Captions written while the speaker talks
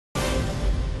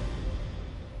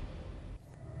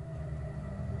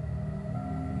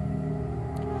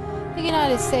The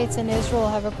United States and Israel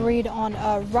have agreed on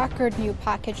a record new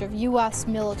package of U.S.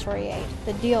 military aid.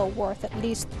 The deal, worth at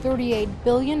least $38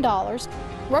 billion,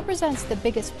 represents the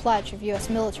biggest pledge of U.S.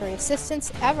 military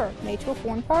assistance ever made to a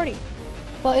foreign party.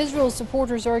 While Israel's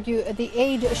supporters argue the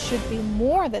aid should be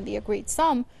more than the agreed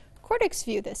sum, critics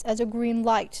view this as a green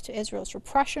light to Israel's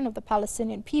repression of the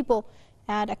Palestinian people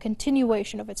and a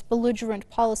continuation of its belligerent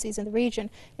policies in the region.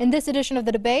 In this edition of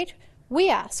The Debate, we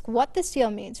ask what this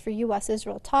deal means for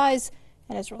U.S.-Israel ties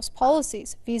and Israel's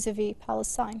policies vis-a-vis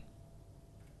Palestine.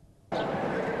 The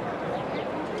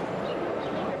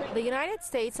United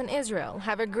States and Israel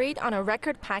have agreed on a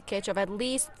record package of at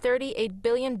least $38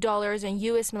 billion in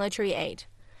U.S. military aid.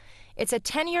 It's a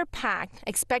 10-year pact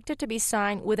expected to be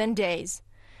signed within days.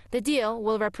 The deal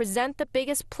will represent the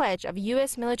biggest pledge of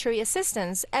U.S. military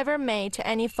assistance ever made to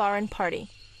any foreign party.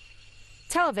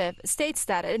 Tel Aviv states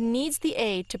that it needs the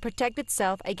aid to protect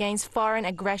itself against foreign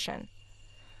aggression.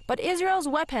 But Israel's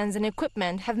weapons and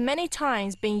equipment have many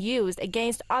times been used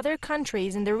against other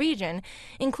countries in the region,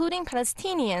 including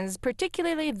Palestinians,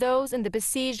 particularly those in the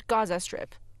besieged Gaza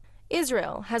Strip.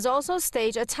 Israel has also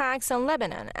staged attacks on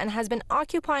Lebanon and has been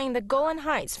occupying the Golan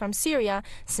Heights from Syria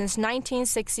since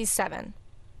 1967.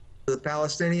 The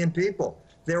Palestinian people,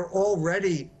 they're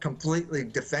already completely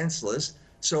defenseless.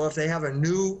 So if they have a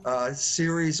new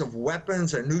series of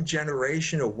weapons, a new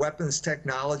generation of weapons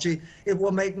technology, it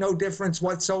will make no difference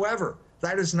whatsoever.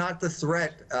 That is not the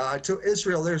threat to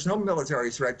Israel. There's no military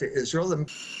threat to Israel.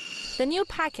 The new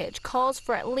package calls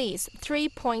for at least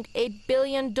 $3.8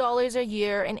 billion a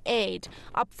year in aid,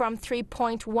 up from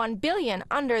 $3.1 billion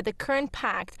under the current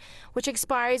pact, which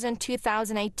expires in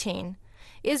 2018.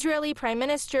 Israeli Prime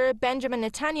Minister Benjamin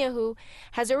Netanyahu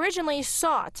has originally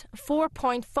sought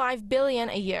 $4.5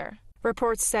 billion a year.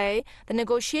 Reports say the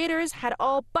negotiators had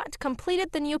all but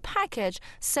completed the new package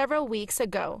several weeks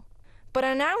ago. But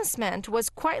an announcement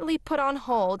was quietly put on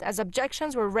hold as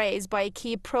objections were raised by a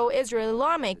key pro-Israel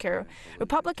lawmaker,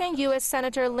 Republican U.S.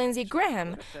 Senator Lindsey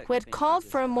Graham, who had called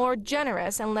for a more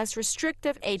generous and less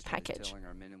restrictive aid package.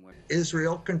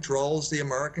 Israel controls the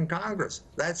American Congress.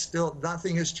 That's still,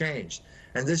 nothing has changed.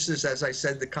 And this is, as I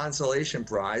said, the consolation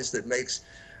prize that makes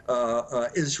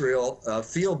Israel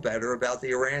feel better about the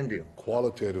Iran deal.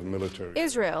 Qualitative military.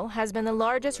 Israel has been the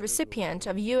largest recipient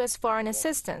of U.S. foreign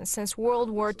assistance since World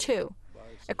War II.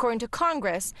 According to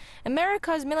Congress,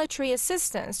 America's military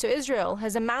assistance to Israel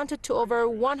has amounted to over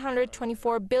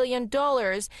 $124 billion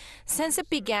since it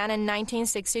began in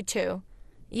 1962.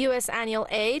 U.S. annual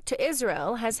aid to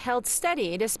Israel has held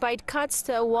steady despite cuts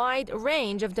to a wide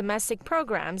range of domestic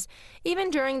programs, even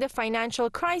during the financial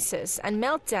crisis and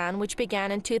meltdown which began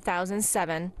in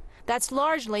 2007. That's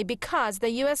largely because the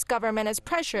U.S. government is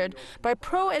pressured by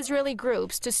pro-Israeli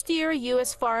groups to steer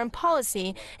U.S. foreign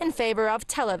policy in favor of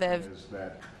Tel Aviv.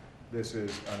 This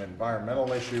is an environmental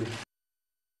issue.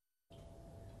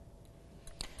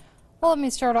 Well, let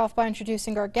me start off by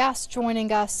introducing our guest.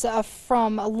 Joining us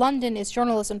from London is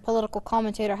journalist and political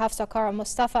commentator Hafsa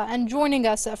Kara-Mustapha, and joining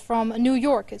us from New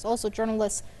York is also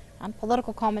journalist and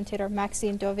political commentator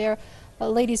Maxine Dovere.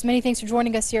 Ladies, many thanks for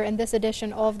joining us here in this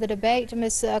edition of The Debate.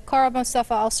 Ms.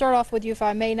 Kara-Mustapha, I'll start off with you if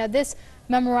I may. Now, this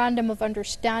memorandum of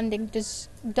understanding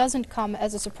doesn't come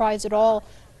as a surprise at all,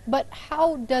 but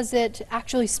how does it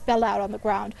actually spell out on the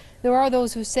ground? There are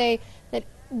those who say that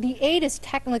the aid is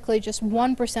technically just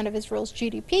 1% of Israel's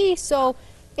GDP, so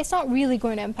it's not really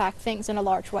going to impact things in a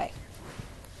large way.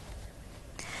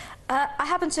 I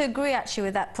happen to agree actually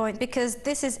with that point, because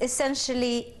this is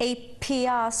essentially a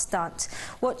PR stunt.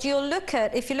 What you'll look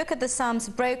at, if you look at the sums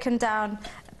broken down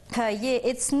per year,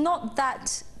 it's not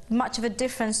that much of a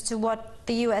difference to what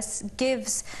the US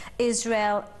gives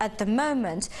Israel at the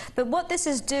moment. But what this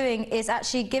is doing is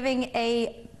actually giving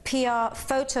a PR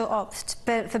photo op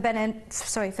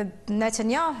for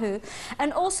Netanyahu,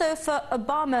 and also for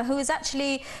Obama, who is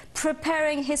actually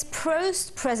preparing his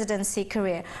post-presidency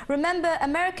career. Remember,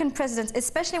 American presidents,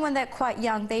 especially when they're quite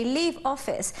young, they leave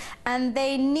office and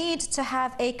they need to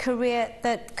have a career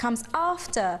that comes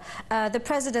after the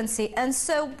presidency. And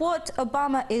so what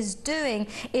Obama is doing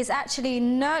is actually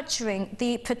nurturing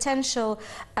the potential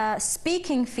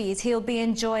speaking fees he'll be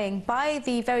enjoying by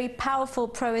the very powerful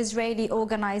pro-Israeli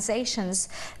organizations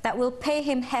that will pay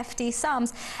him hefty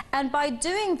sums. And by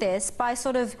doing this, by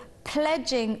sort of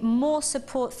pledging more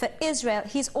support for Israel,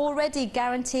 he's already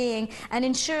guaranteeing and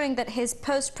ensuring that his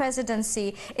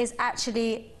post-presidency is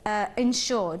actually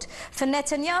insured. For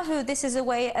Netanyahu, this is a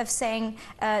way of saying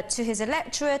to his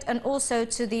electorate and also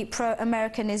to the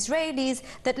pro-American Israelis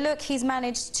that, look, he's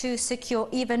managed to secure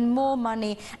even more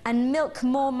money and milk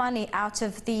more money out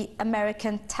of the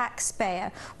American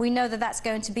taxpayer. We know that that's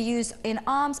going to be used in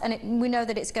arms, and we know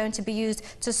that it's going to be used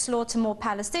to slaughter more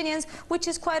Palestinians, which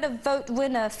is quite a vote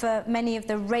winner for many of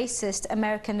the racist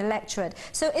American electorate.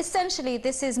 So essentially,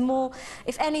 this is more,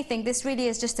 if anything, this really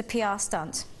is just a PR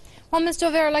stunt. Well, Ms.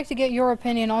 Dovere, I'd like to get your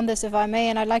opinion on this, if I may,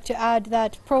 and I'd like to add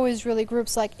that pro-Israeli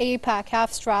groups like AIPAC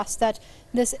have stressed that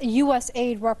this U.S.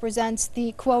 aid represents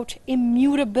the, quote,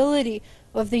 immutability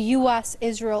of the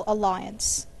U.S.-Israel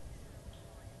alliance.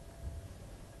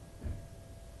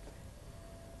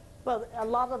 Well, a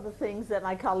lot of the things that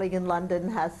my colleague in London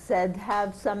has said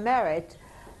have some merit.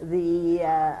 The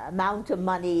amount of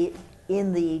money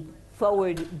in the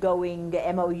forward-going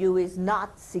MOU is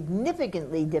not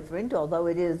significantly different, although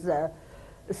it is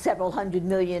several hundred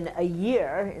million a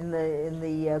year in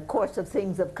the course of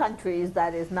things of countries.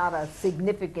 That is not a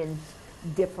significant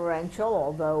differential,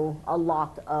 although a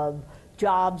lot of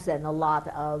jobs and a lot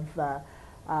of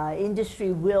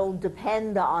industry will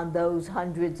depend on those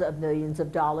hundreds of millions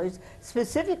of dollars,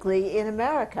 specifically in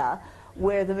America,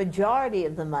 where the majority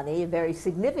of the money, a very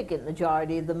significant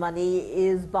majority of the money,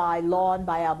 is by law and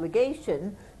by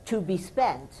obligation to be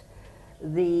spent.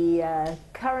 The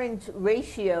current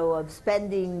ratio of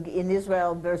spending in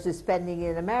Israel versus spending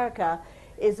in America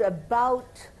is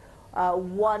about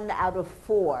 1 out of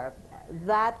 4.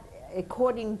 That,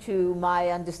 according to my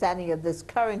understanding of this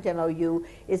current MOU,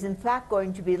 is in fact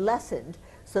going to be lessened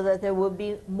so that there will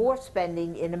be more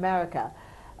spending in America.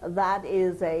 That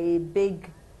is a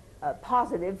big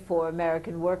positive for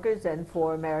American workers and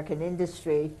for American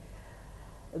industry.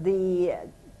 The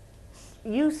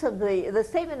use of the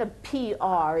statement of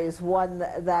PR is one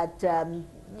that,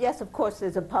 yes, of course,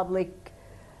 there's a public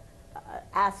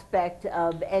aspect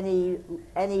of any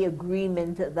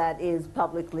agreement that is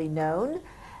publicly known.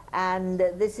 And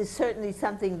this is certainly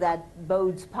something that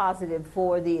bodes positive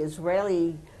for the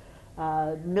Israeli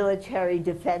military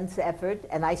defense effort,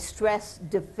 and I stress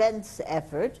defense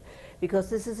effort,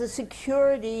 because this is a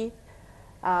security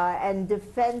and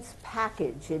defense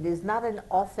package. It is not an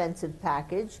offensive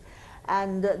package.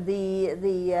 And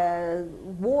the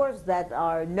wars that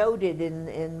are noted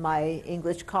in my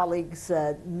English colleagues'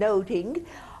 noting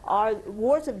are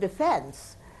wars of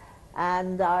defense.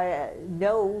 And I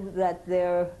know that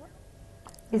there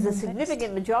is a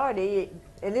significant majority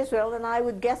in Israel, and I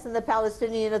would guess in the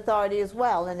Palestinian Authority as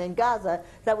well, and in Gaza,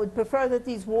 that would prefer that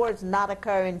these wars not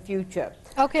occur in future.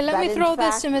 Okay, let me throw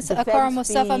this to Ms.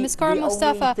 Kara-Mustapha. Ms.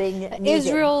 Kara-Mustapha,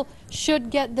 Israel should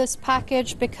get this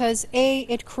package because, A,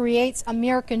 it creates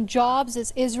American jobs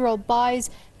as Israel buys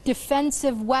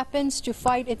defensive weapons to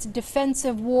fight its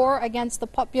defensive war against the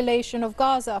population of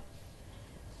Gaza.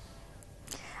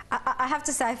 I have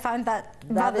to say, I found that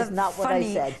rather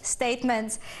funny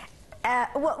statement.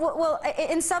 Well,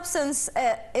 in substance,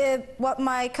 what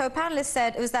my co-panelist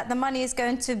said was that the money is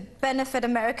going to benefit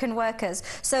American workers.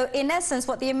 So in essence,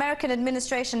 what the American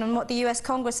administration and what the US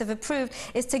Congress have approved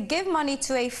is to give money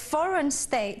to a foreign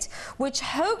state, which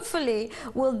hopefully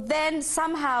will then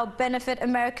somehow benefit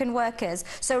American workers.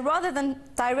 So rather than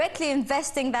directly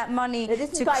investing that money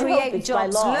to create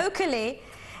jobs locally,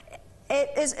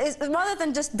 it is rather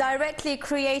than just directly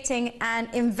creating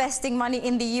and investing money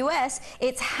in the US,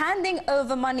 it's handing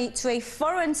over money to a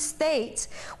foreign state,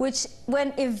 which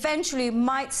when eventually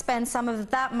might spend some of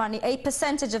that money, a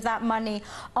percentage of that money,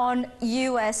 on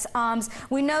US arms.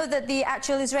 We know that the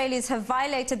actual Israelis have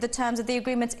violated the terms of the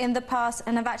agreement in the past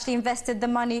and have actually invested the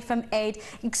money from aid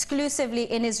exclusively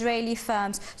in Israeli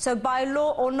firms. So by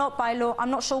law or not by law,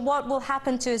 I'm not sure what will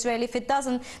happen to Israel if it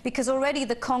doesn't, because already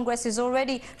the Congress is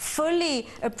already fully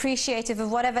appreciative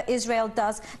of whatever Israel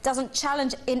does, doesn't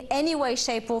challenge in any way,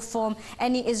 shape or form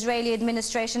any Israeli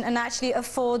administration, and actually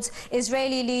affords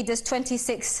Israeli leaders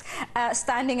 26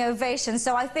 standing ovations.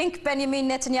 So I think Benjamin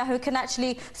Netanyahu can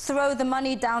actually throw the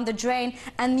money down the drain,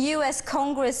 and US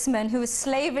congressmen who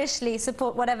slavishly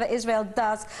support whatever Israel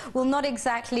does will not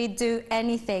exactly do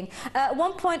anything.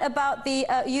 One point about the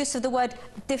use of the word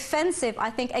defensive, I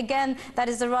think again that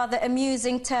is a rather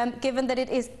amusing term, given that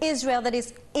it is Israel that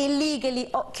is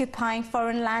illegally occupying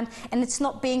foreign land, and it's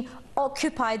not being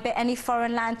occupied by any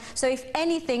foreign land. So if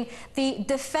anything, the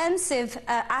defensive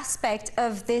aspect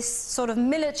of this sort of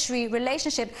military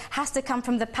relationship has to come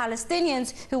from the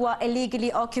Palestinians who are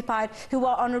illegally occupied, who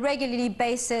are on a regular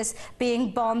basis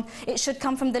being bombed. It should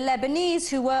come from the Lebanese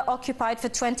who were occupied for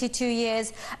 22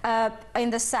 years in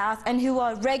the south and who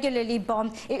are regularly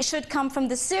bombed. It should come from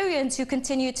the Syrians who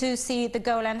continue to see the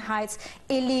Golan Heights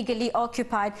illegally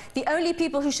occupied. The only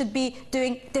people who should be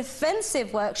doing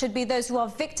defensive work should be those who are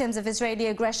victims of Israeli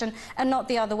aggression and not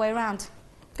the other way around.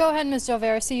 Go ahead, Ms.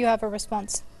 Dovere. See, you have a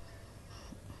response.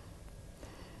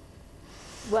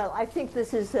 Well, I think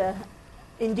this is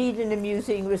indeed an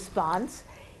amusing response.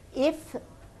 If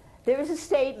there is a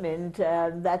statement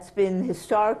that's been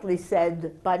historically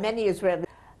said by many Israelis,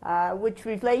 which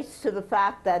relates to the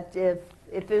fact that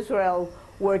if Israel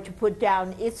were to put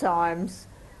down its arms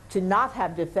to not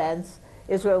have defense,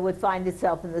 Israel would find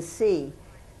itself in the sea.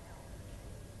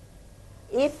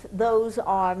 If those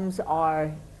arms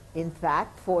are, in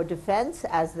fact, for defense,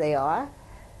 as they are,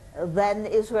 then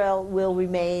Israel will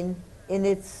remain in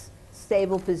its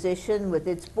stable position with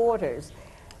its borders.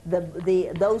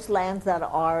 Those lands that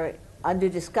are under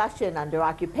discussion, under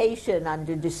occupation,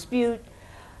 under dispute,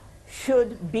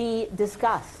 should be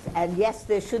discussed. And yes,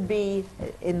 there should be,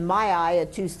 in my eye, a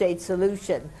two-state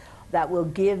solution that will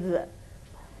give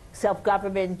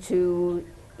self-government to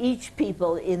each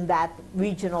people in that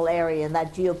regional area, in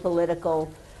that geopolitical,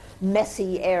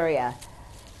 messy area.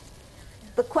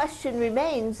 The question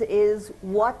remains is,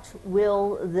 what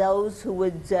will those who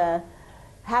would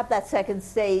have that second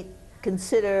state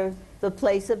consider the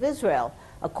place of Israel?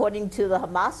 According to the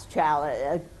Hamas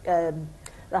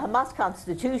the Hamas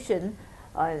constitution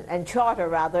and charter,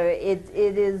 rather, it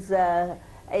is a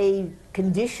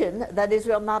condition that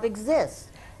Israel not exist.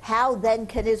 How then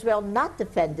can Israel not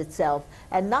defend itself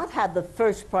and not have the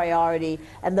first priority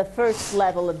and the first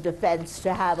level of defense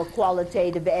to have a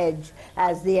qualitative edge,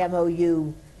 as the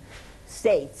MOU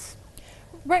states?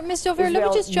 Right, Ms. Dovere, let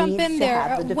me just jump in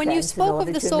there. When you spoke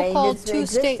of the so-called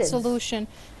two-state solution,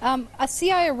 a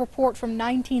CIA report from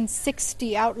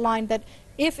 1960 outlined that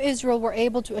if Israel were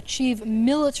able to achieve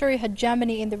military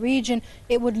hegemony in the region,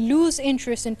 it would lose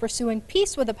interest in pursuing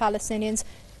peace with the Palestinians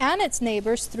and its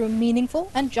neighbors through meaningful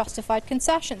and justified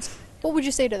concessions. What would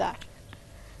you say to that?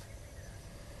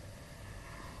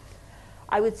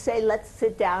 I would say let's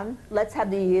sit down, let's have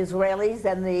the Israelis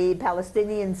and the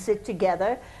Palestinians sit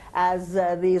together as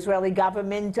the Israeli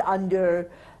government under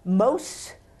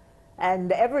most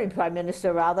and every prime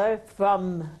minister, rather,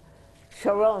 from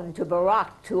Sharon to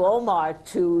Barak to Omar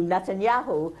to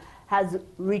Netanyahu, has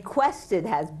requested,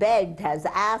 has begged, has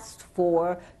asked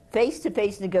for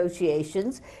face-to-face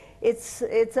negotiations. It's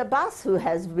Abbas who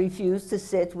has refused to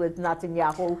sit with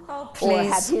Netanyahu or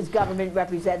have his government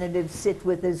representatives sit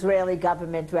with Israeli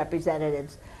government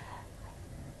representatives.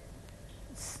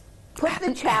 Put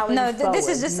the challenge forward. This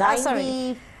is just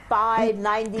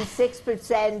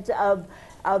 96%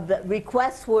 of the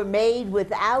requests were made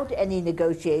without any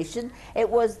negotiation. It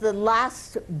was the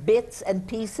last bits and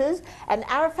pieces, and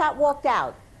Arafat walked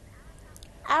out.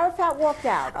 Arafat walked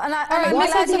out. And I'm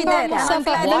glad he did.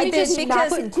 Why did he not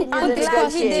continue the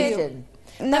negotiation?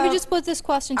 Let me just put this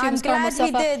question to you, Ms.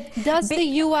 Kara-Mustapha. Does the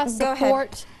U.S.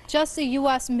 support, just the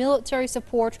U.S. military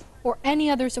support or any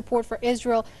other support for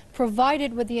Israel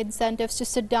provided with the incentives to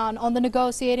sit down on the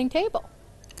negotiating table?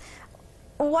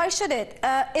 Why should it?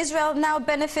 Israel now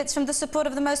benefits from the support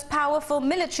of the most powerful,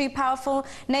 military powerful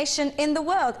nation in the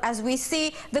world. As we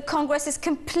see, the Congress is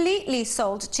completely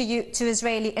sold to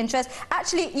Israeli interests.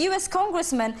 Actually, U.S.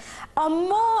 congressmen are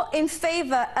more in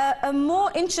favor, are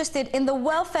more interested in the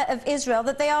welfare of Israel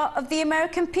than they are of the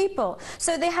American people.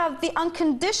 So they have the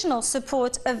unconditional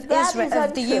support of Israel,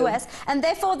 of the U.S. And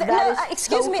therefore,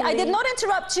 excuse me, I did not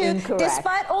interrupt you,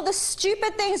 despite all the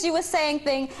stupid things you were saying,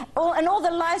 and all the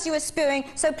lies you were spewing.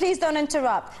 So please don't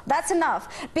interrupt. That's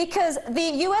enough. Because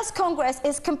the U.S. Congress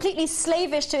is completely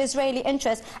slavish to Israeli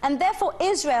interests, and therefore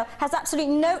Israel has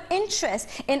absolutely no interest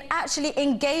in actually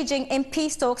engaging in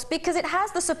peace talks because it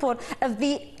has the support of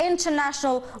the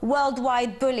international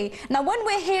worldwide bully. Now, when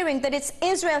we're hearing that it's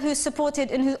Israel who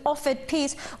supported and who offered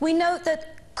peace, we know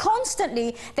that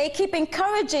constantly they keep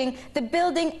encouraging the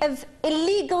building of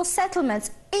illegal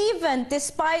settlements even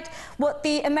despite what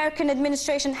the American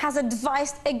administration has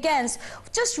advised against.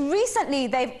 Just recently,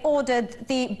 they've ordered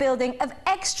the building of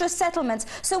extra settlements.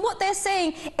 So what they're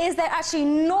saying is they're actually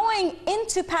gnawing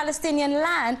into Palestinian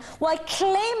land while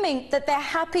claiming that they're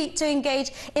happy to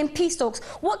engage in peace talks.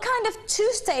 What kind of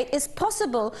two-state is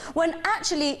possible when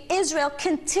actually Israel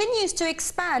continues to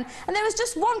expand? And there is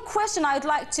just one question I would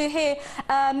like to hear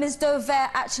Ms. Dovere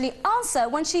actually answer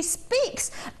when she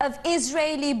speaks of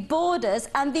Israeli borders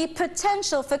and the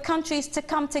potential for countries to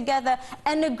come together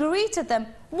and agree to them.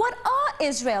 What are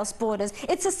Israel's borders?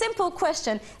 It's a simple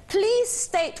question. Please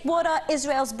state what are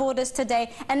Israel's borders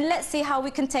today, and let's see how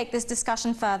we can take this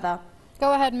discussion further.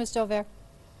 Go ahead, Ms. Dovere.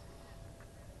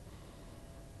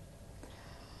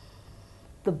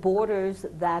 The borders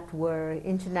that were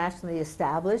internationally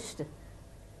established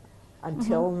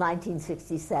until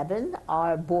 1967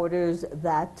 are borders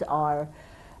that are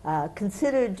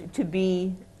considered to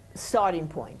be starting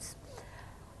points.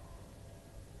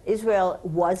 Israel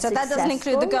was so that doesn't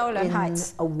include the Golan in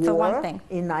Heights, a war for one thing.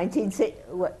 In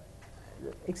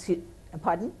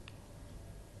pardon?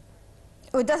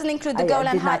 It doesn't include the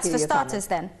Golan Heights for starters,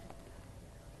 then?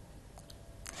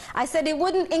 I said it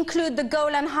wouldn't include the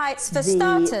Golan Heights for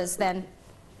starters, then?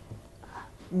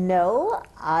 No,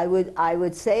 I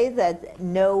would say that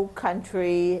no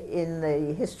country in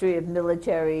the history of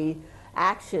military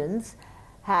actions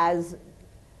has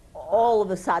all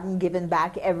of a sudden given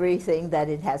back everything that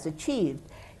it has achieved.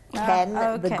 Can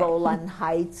the Golan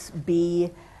Heights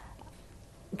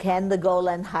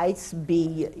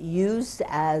be used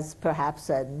as perhaps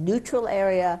a neutral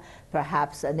area,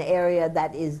 perhaps an area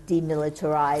that is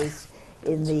demilitarized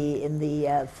in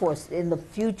the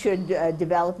future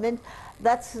development?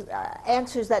 That's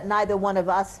answers that neither one of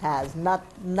us has. Not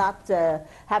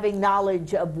having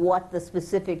knowledge of what the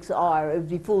specifics are, it would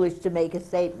be foolish to make a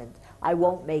statement. I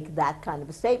won't make that kind of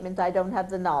a statement. I don't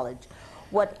have the knowledge.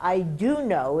 What I do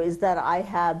know is that I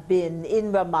have been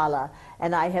in Ramallah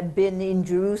and I have been in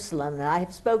Jerusalem and I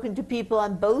have spoken to people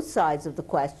on both sides of the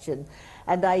question,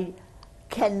 and I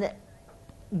can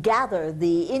gather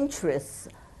the interests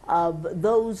of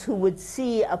those who would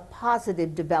see a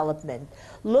positive development.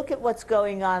 Look at what's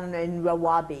going on in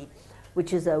Rawabi,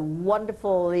 which is a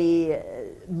wonderfully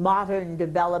modern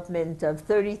development of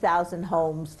 30,000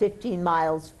 homes 15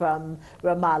 miles from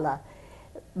Ramallah.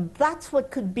 That's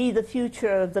what could be the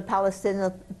future of the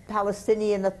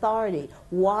Palestinian Authority.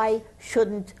 Why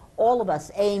shouldn't all of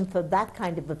us aim for that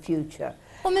kind of a future?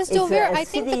 Well, Ms. Dovere, I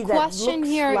think the question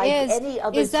here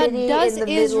is that does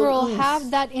Israel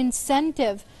have that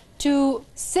incentive to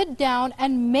sit down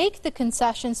and make the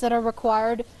concessions that are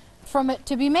required from it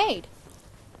to be made?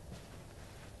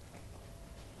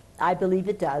 I believe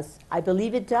it does. I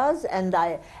believe it does, and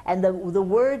the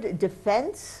word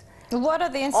defense. What are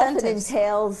the incentives? Often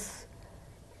entails.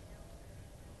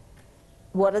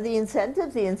 What are the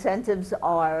incentives? The incentives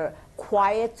are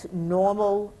quiet,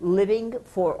 normal living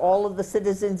for all of the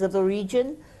citizens of the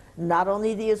region, not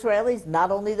only the Israelis,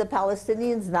 not only the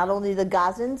Palestinians, not only the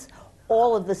Gazans,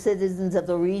 all of the citizens of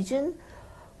the region.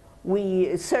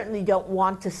 We certainly don't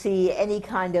want to see any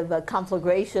kind of a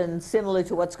conflagration similar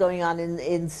to what's going on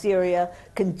in Syria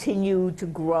continue to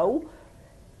grow.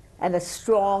 And a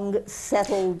strong,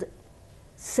 settled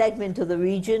segment of the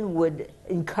region would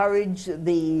encourage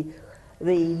the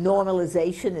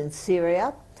normalization in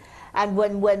Syria. And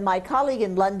when my colleague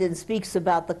in London speaks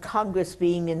about the Congress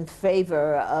being in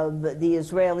favor of the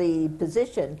Israeli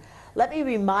position, let me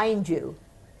remind you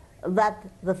that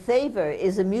the favor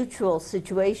is a mutual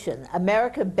situation.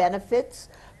 America benefits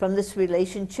from this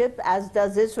relationship, as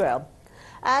does Israel,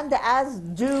 and as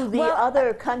do the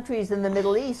other countries in the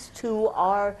Middle East who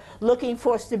are looking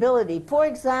for stability. For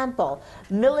example,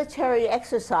 military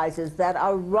exercises that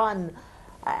are run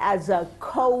as a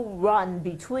co-run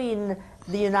between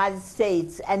the United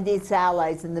States and its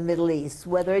allies in the Middle East,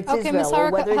 whether it's Israel or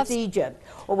whether it's Egypt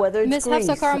or whether it's Greece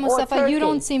Ms. Hafsa, or Turkey. You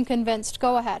don't seem convinced.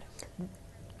 Go ahead.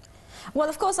 Well,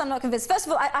 of course I'm not convinced. First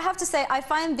of all, I have to say I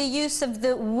find the use of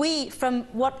the "we" from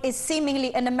what is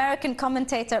seemingly an American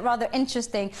commentator rather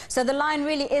interesting. So the line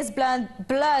really is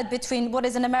blurred between what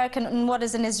is an American and what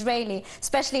is an Israeli,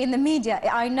 especially in the media,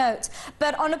 I note.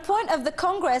 But on a point of the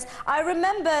Congress, I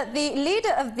remember the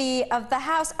leader of the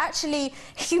House actually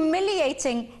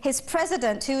humiliating his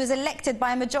president, who was elected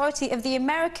by a majority of the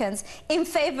Americans, in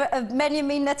favor of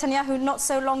Benjamin Netanyahu not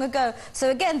so long ago. So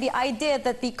again, the idea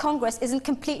that the Congress isn't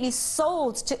completely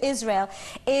sold to Israel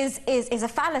is a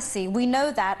fallacy. We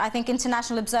know that. I think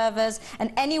international observers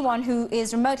and anyone who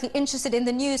is remotely interested in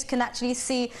the news can actually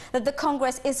see that the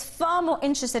Congress is far more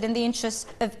interested in the interests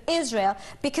of Israel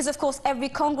because, of course, every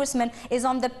congressman is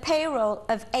on the payroll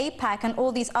of AIPAC and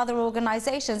all these other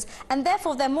organizations, and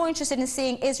therefore they're more interested in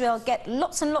seeing Israel get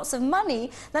lots and lots of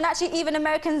money than actually even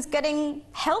Americans getting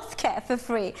health care for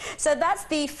free. So that's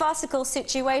the farcical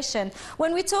situation.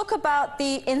 When we talk about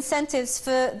the incentives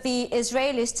for the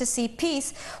Israelis to see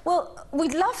peace, well,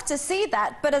 we'd love to see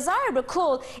that, but as I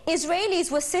recall,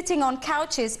 Israelis were sitting on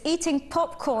couches eating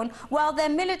popcorn while their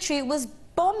military was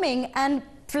bombing and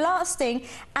blasting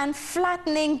and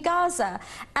flattening Gaza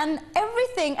and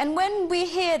everything. And when we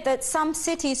hear that some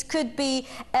cities could be,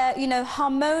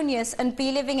 harmonious and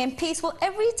be living in peace, well,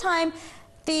 every time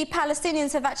the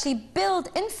Palestinians have actually built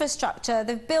infrastructure,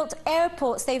 they've built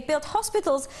airports, they've built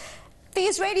hospitals, the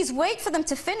Israelis wait for them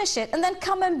to finish it and then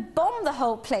come and bomb the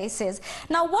whole places.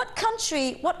 Now, what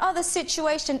country, what other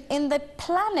situation in the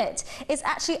planet is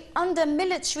actually under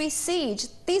military siege?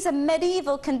 These are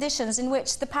medieval conditions in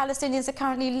which the Palestinians are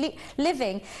currently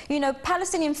living. You know,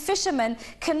 Palestinian fishermen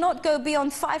cannot go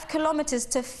beyond 5 kilometers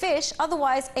to fish,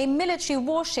 otherwise a military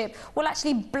warship will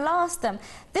actually blast them.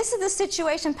 This is the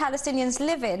situation Palestinians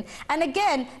live in. And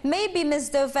again, maybe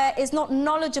Ms. Dovere is not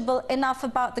knowledgeable enough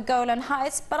about the Golan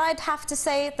Heights, but I'd have to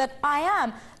say that I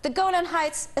am. The Golan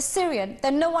Heights are Syrian,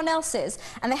 they're no one else's,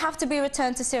 and they have to be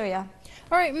returned to Syria.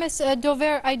 All right, Ms.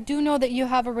 Dovere, I do know that you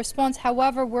have a response.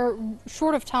 However, we're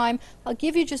short of time. I'll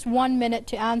give you just 1 minute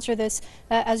to answer this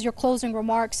as your closing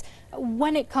remarks.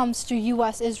 When it comes to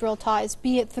U.S.-Israel ties,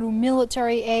 be it through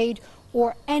military aid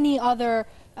or any other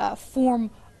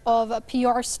form of a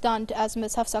PR stunt, as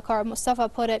Ms. Hafsa Kara-Mustapha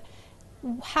put it,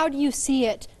 how do you see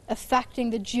it affecting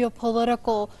the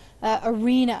geopolitical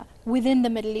arena within the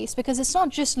Middle East? Because it's not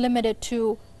just limited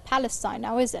to Palestine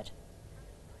now, is it?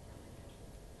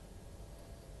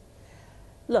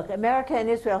 Look, America and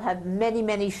Israel have many,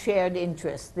 many shared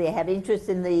interests. They have interest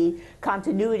in the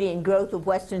continuity and growth of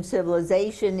Western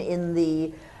civilization in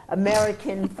the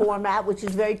American format, which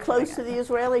is very close to the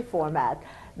Israeli format.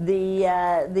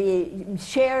 The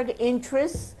shared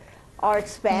interests are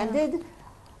expanded.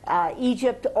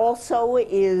 Egypt also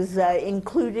is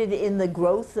included in the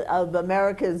growth of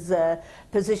America's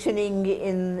positioning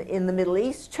in the Middle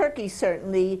East. Turkey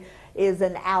certainly is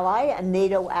an ally, a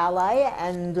NATO ally,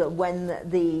 and when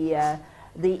the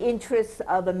interests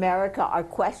of America are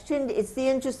questioned, it's the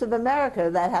interests of America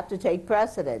that have to take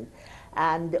precedent.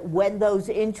 And when those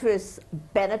interests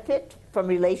benefit from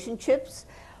relationships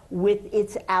with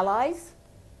its allies,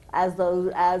 as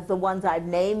the ones I've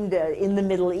named in the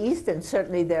Middle East, and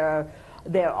certainly there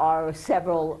are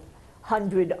several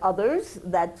hundred others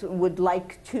that would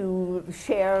like to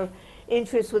share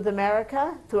interests with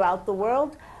America throughout the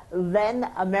world, then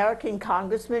American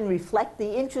congressmen reflect the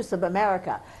interests of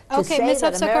America. Okay, Ms.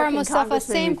 Hafsa Kara-Mustapha,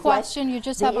 same question. You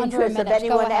just have under a minute. The interest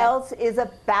of anyone else is a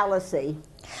fallacy.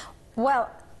 Well,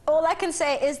 all I can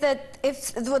say is that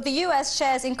what the U.S.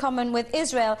 shares in common with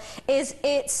Israel is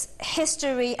its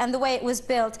history and the way it was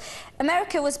built.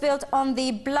 America was built on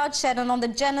the bloodshed and on the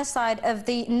genocide of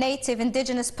the native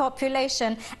indigenous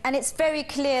population, and it's very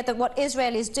clear that what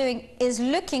Israel is doing is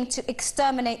looking to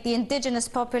exterminate the indigenous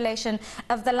population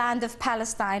of the land of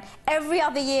Palestine. Every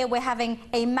other year we're having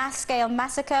a mass-scale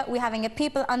massacre, we're having a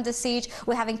people under siege,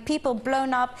 we're having people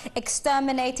blown up,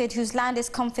 exterminated, whose land is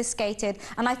confiscated,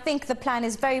 and I think the plan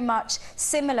is very much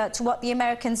similar to what the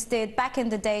Americans did back in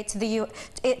the day to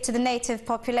the native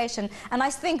population. And I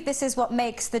think this is what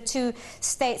makes the two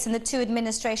states and the two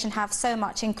administrations have so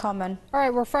much in common. All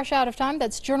right, we're fresh out of time.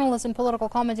 That's journalist and political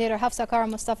commentator Hafsa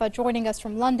Kara-Mustapha joining us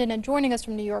from London, and joining us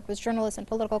from New York was journalist and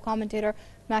political commentator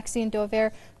Maxine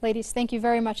Dovere. Ladies, thank you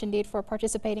very much indeed for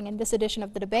participating in this edition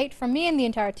of the debate. From me and the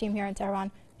entire team here in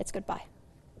Tehran, it's goodbye.